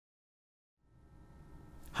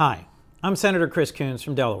Hi, I'm Senator Chris Coons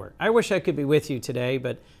from Delaware. I wish I could be with you today,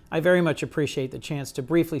 but I very much appreciate the chance to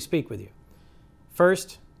briefly speak with you.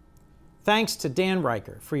 First, thanks to Dan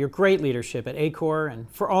Riker for your great leadership at ACOR and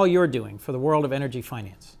for all you're doing for the world of energy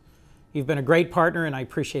finance. You've been a great partner and I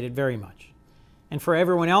appreciate it very much. And for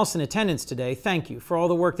everyone else in attendance today, thank you for all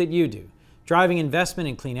the work that you do, driving investment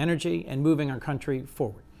in clean energy and moving our country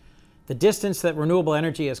forward. The distance that renewable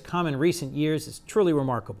energy has come in recent years is truly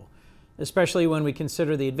remarkable, especially when we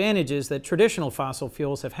consider the advantages that traditional fossil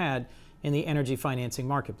fuels have had in the energy financing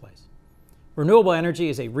marketplace. Renewable energy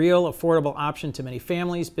is a real, affordable option to many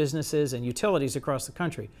families, businesses, and utilities across the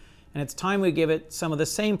country, and it's time we give it some of the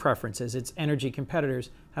same preferences its energy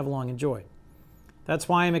competitors have long enjoyed. That's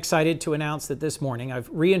why I'm excited to announce that this morning I've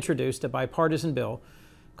reintroduced a bipartisan bill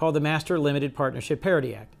called the Master Limited Partnership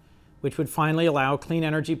Parity Act, which would finally allow clean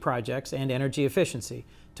energy projects and energy efficiency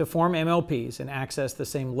to form MLPs and access the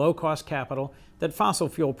same low-cost capital that fossil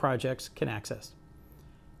fuel projects can access.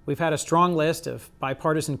 We've had a strong list of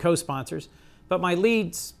bipartisan co-sponsors, but my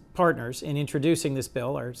lead partners in introducing this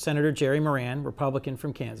bill are Senator Jerry Moran, Republican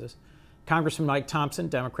from Kansas, Congressman Mike Thompson,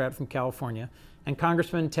 Democrat from California, and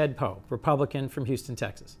Congressman Ted Poe, Republican from Houston,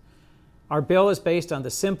 Texas. Our bill is based on the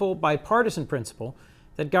simple bipartisan principle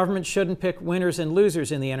that government shouldn't pick winners and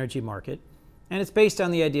losers in the energy market, and it's based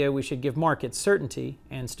on the idea we should give markets certainty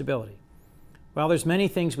and stability. While there's many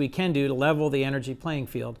things we can do to level the energy playing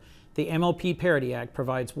field, the MLP Parity Act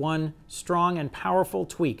provides one strong and powerful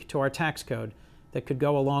tweak to our tax code that could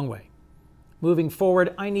go a long way. Moving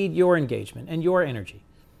forward, I need your engagement and your energy.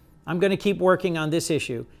 I'm going to keep working on this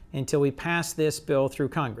issue until we pass this bill through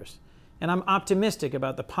Congress, and I'm optimistic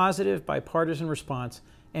about the positive bipartisan response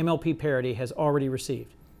MLP parity has already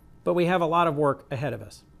received. But we have a lot of work ahead of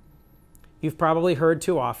us. You've probably heard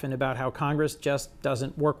too often about how Congress just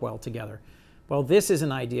doesn't work well together. Well, this is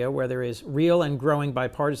an idea where there is real and growing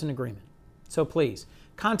bipartisan agreement. So please,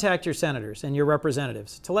 contact your senators and your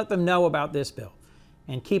representatives to let them know about this bill,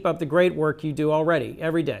 and keep up the great work you do already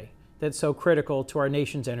every day that's so critical to our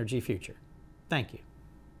nation's energy future. Thank you.